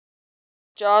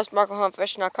Jaws, Michael Hunt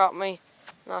Fishing. I caught me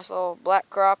a nice little black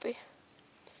crappie.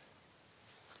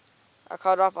 I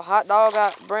caught off a hot dog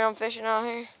out brown fishing out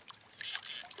here.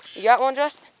 You got one,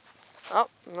 Justin? Oh,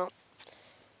 no.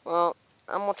 Well,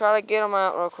 I'm going to try to get him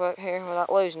out real quick here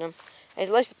without losing him. He's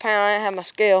at least a pound. I didn't have my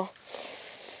scale.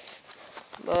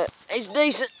 But he's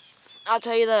decent. I'll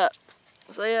tell you that.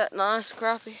 See that nice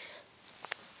crappie?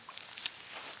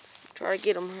 Try to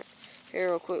get him here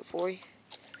real quick for you.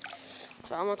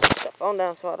 So I'm going to put that phone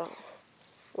down so I don't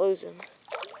lose him.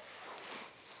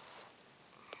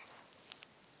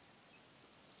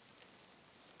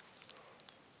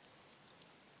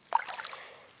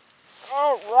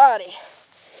 Alrighty.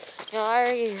 Now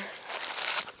there he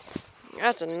is.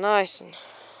 That's a nice one.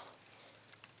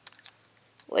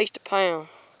 At least a pound.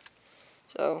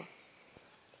 So,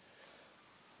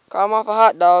 caught him off a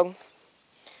hot dog.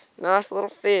 Nice little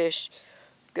fish.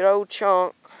 Good old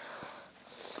chunk.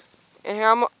 And here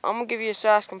I'm gonna give you a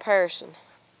size comparison.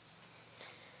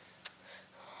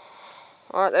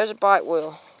 Alright, there's a bite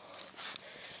wheel.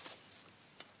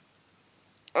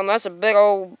 And that's a big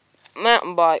old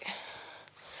mountain bite.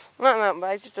 Not mountain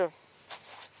bite, just a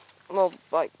little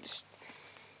bite.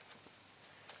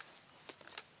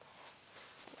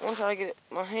 I'm gonna try to get it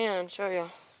in my hand and show you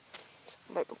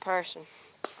a comparison.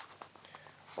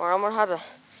 Or I'm gonna have to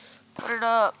put it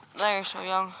up there so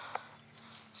y'all can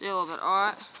see a little bit.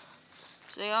 Alright.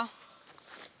 See y'all?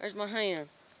 There's my hand.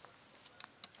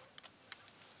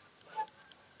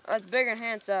 That's bigger than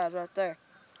hand size right there.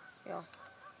 Y'all.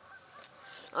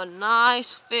 A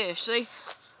nice fish. See?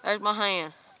 There's my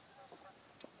hand.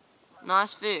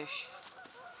 Nice fish.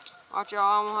 Alright, y'all.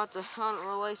 I'm gonna have to hunt and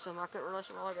release him. I couldn't release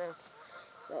him a while ago.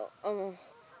 So I'm gonna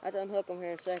have to unhook him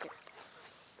here in a second.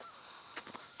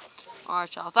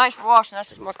 Alright, y'all. Thanks for watching. That's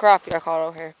just my crappie I caught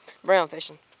over here. Brown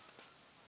fishing.